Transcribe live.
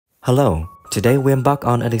Hello, today we embark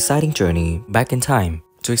on an exciting journey back in time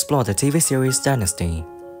to explore the TV series Dynasty.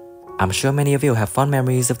 I'm sure many of you have fond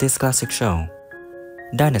memories of this classic show.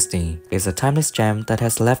 Dynasty is a timeless gem that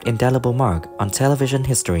has left indelible mark on television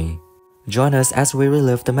history. Join us as we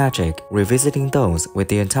relive the magic, revisiting those with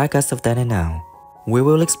the entire cast of then and now. We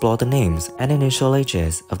will explore the names and initial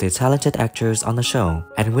ages of the talented actors on the show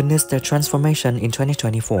and witness their transformation in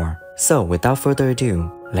 2024. So without further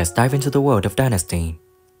ado, let's dive into the world of Dynasty.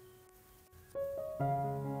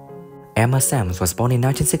 Emma Samms was born in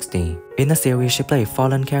 1960. In the series, she played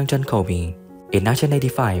fallen Carrington Colby. In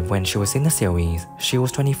 1985, when she was in the series, she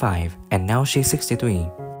was 25, and now she's 63.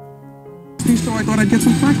 So I thought I'd get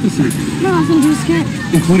some practice in. How often do you skip?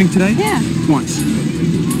 Including today? Yeah. Once.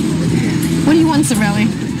 What do you want, Sorelli?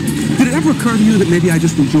 Did it ever occur to you that maybe I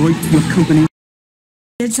just enjoyed your company?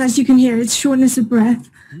 It's, as you can hear, it's shortness of breath.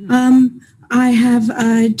 I have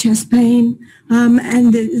chest pain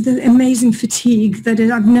and the amazing fatigue that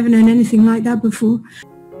I've never known anything like that before.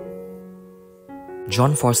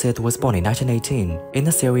 John Forsythe was born in 1918. In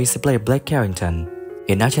the series, he played Blake Carrington.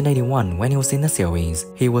 In 1981, when he was in the series,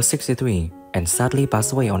 he was 63 and sadly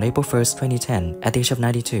passed away on April 1st, 2010 at the age of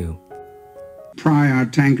 92. Pry our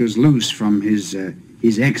tankers loose from His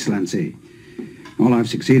Excellency. All I've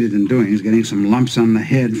succeeded in doing is getting some lumps on the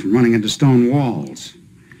head from running into stone walls.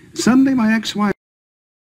 Suddenly my ex-wife...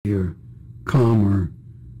 You're calmer,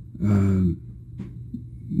 more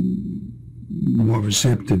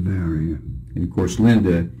receptive area. And of course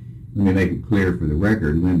Linda, let me make it clear for the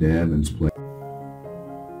record, Linda Evans played.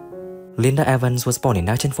 Linda Evans was born in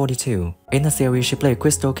 1942. In the series, she played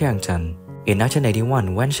Krystle Carrington. In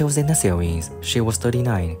 1981, when she was in the series, she was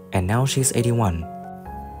 39, and now she's 81.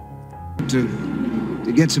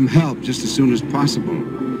 To get some help just as soon as possible.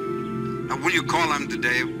 Now, will you call him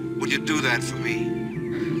today? Will you do that for me?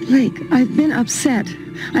 Blake, I've been upset.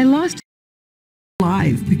 I lost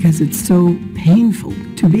alive because it's so painful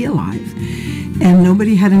to be alive, and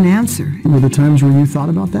nobody had an answer. Were there times where you thought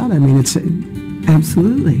about that? I mean, it's...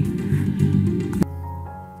 Absolutely.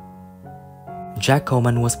 Jack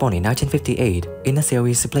Coleman was born in 1958. In the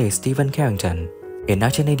series, he played Stephen Carrington. In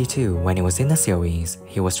 1982, when he was in the series,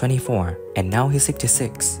 he was 24, and now he's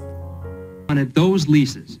 66. Wanted those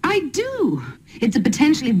leases. I do. It's a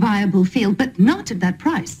potentially viable field, but not at that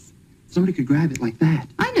price. Somebody could grab it like that.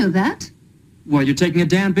 I know that. Well, you're taking a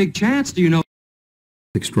damn big chance, do you know?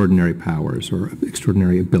 Extraordinary powers or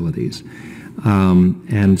extraordinary abilities.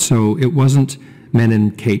 And so it wasn't men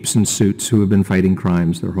in capes and suits who have been fighting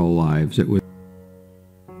crimes their whole lives. It was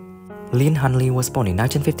Lynn Hunley was born in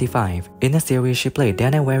 1955. In the series, she played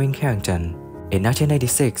Dana Waring Carrington. In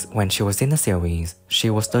 1986, when she was in the series, she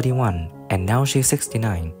was 31, and now she's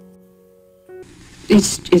 69.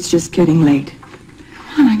 It's just getting late.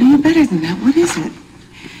 Come on, I know you better than that. What is it?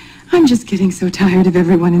 I'm just getting so tired of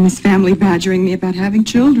everyone in this family badgering me about having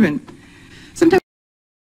children. Sometimes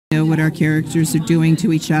We know what our characters are doing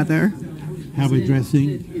to each other. How we're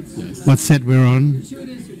dressing, what set we're on,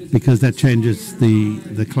 because that changes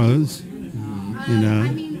the clothes, you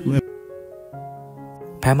know.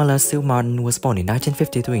 Pamela Sue Martin was born in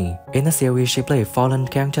 1953. In the series, she played fallen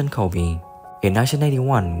Carrington Colby. In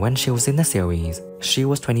 1981, when she was in the series, she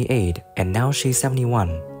was 28, and now she's 71.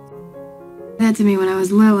 That to me when I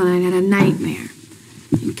was little and I had a nightmare.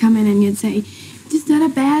 You'd come in and you'd say, just not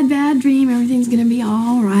a bad dream, everything's gonna be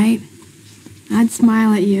all right. I'd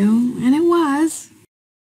smile at you, and it was.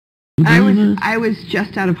 I was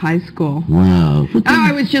just out of high school. Wow. Oh,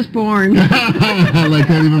 I was just born. I like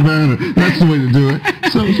that even better. That's the way to do it.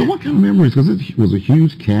 So what kind of memories? Because it was a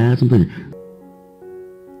huge cast. I'm thinking.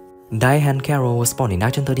 Diane Carroll was born in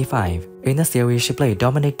 1935. In the series, she played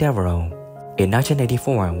Dominic Devereaux. In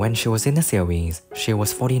 1984, when she was in the series, she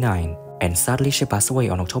was 49, and sadly she passed away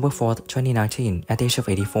on October 4th, 2019 at the age of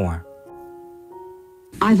 84.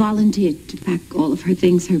 I volunteered to pack all of her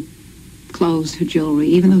things, her clothes, her jewelry,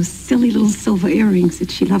 even those silly little silver earrings that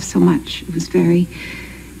she loved so much. It was very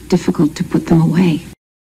difficult to put them away.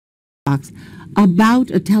 About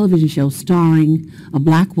a television show starring a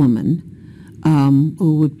black woman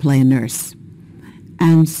who would play a nurse.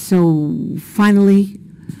 And so finally,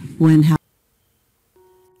 when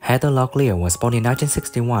Heather Locklear was born in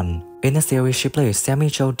 1961. In the series, she played Sammy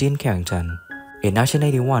Jo Dean Carrington. In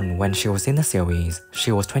 1981, when she was in the series,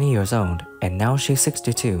 she was 20 years old, and now she's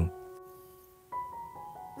 62.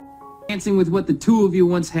 Dancing with what the two of you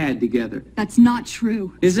once had together. That's not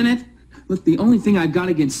true. Isn't it? Look, the only thing I've got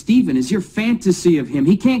against Stephen is your fantasy of him.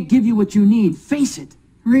 He can't give you what you need. Face it.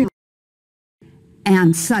 Really?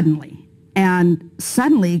 And suddenly,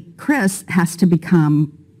 Chris has to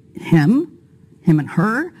become him and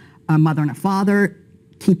her, a mother and a father,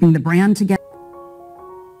 keeping the brand together.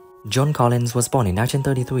 Joan Collins was born in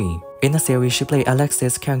 1933. In the series, she played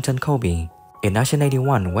Alexis Carrington Colby. In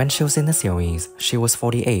 1981, when she was in the series, she was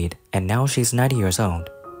 48, and now she's 90 years old.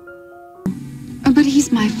 But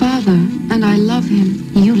he's my father, and I love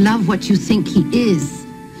him. You love what you think he is.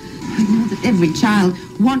 I know that every child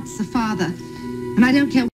wants a father, and I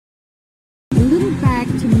don't care. A little bag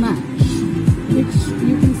too much, which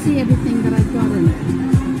you can see everything that I've got in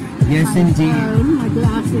it. Yes, indeed. Phone, my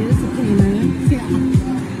glasses, a cleaner.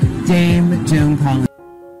 Yeah. Dame Joan Collins.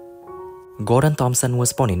 Gordon Thompson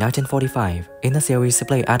was born in 1945. In the series, he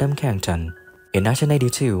played Adam Carrington. In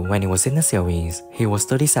 1982, when he was in the series, he was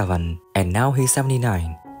 37, and now he's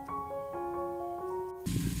 79.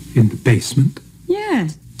 In the basement?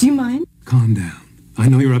 Yes. Do you mind? Calm down. I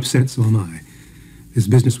know you're upset, so am I. This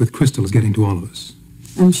business with Krystle is getting to all of us.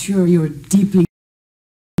 I'm sure you're deeply...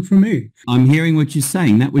 For me. I'm hearing what you're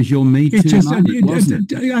saying. That was your Me Too moment,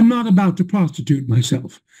 wasn't it? I'm not about to prostitute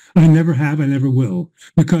myself. I never have, I never will,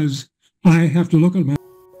 because I have to look at my...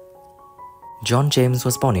 John James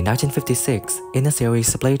was born in 1956. In the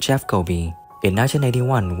series, he played Jeff Colby. In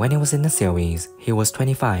 1981, when he was in the series, he was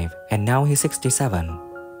 25, and now he's 67.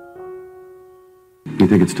 You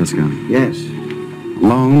think it's Tuscany? Yes.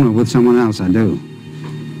 Alone or with someone else, I do.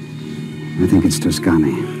 I think it's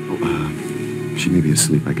Tuscany. She may be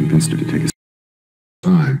asleep. I convinced her to take a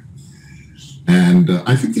time. And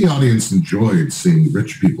I think the audience enjoyed seeing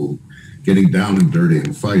rich people getting down and dirty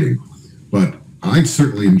and fighting. But I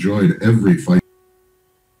certainly enjoyed every fight.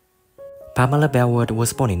 Pamela Bellwood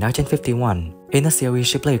was born in 1951. In the series,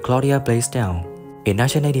 she played Claudia Blaisdell. In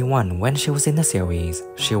 1981, when she was in the series,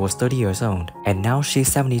 she was 30 years old, and now she's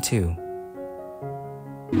 72.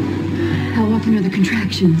 How often are the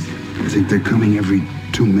contractions? I think they're coming every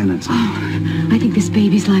 2 minutes. Oh, I think this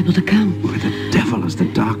baby's liable to come. Where the devil is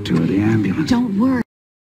the doctor or the ambulance? Don't worry.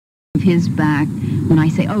 His back when I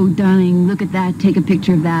say, oh, darling, look at that, take a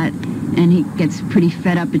picture of that. And he gets pretty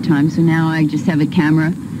fed up at times, so now I just have a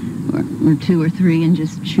camera or 2 or 3 and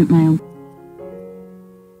just shoot my own.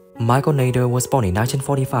 Michael Nader was born in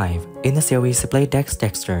 1945. In the series, he played Dex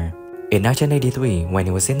Dexter. In 1983, when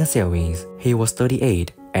he was in the series, he was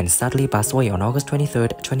 38 and sadly passed away on August 23,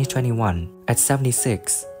 2021 at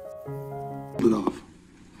 76. It off.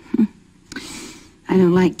 I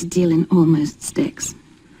don't like to deal in almost sticks.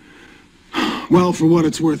 Well, for what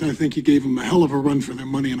it's worth, I think you gave them a hell of a run for their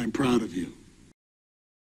money, and I'm proud of you.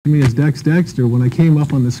 Me as Dex Dexter, when I came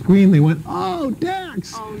up on the screen, they went, "Oh,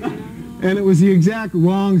 Dex!" Oh, no. And it was the exact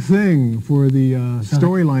wrong thing for the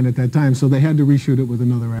storyline at that time, so they had to reshoot it with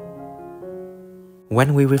another actor.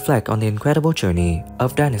 When we reflect on the incredible journey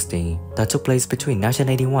of Dynasty that took place between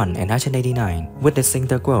 1981 and 1989, witnessing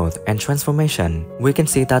their growth and transformation, we can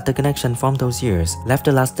see that the connection from those years left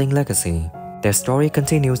a lasting legacy. Their story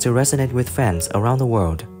continues to resonate with fans around the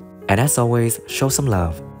world. And as always, show some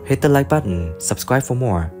love, hit the like button, subscribe for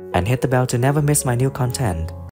more, and hit the bell to never miss my new content.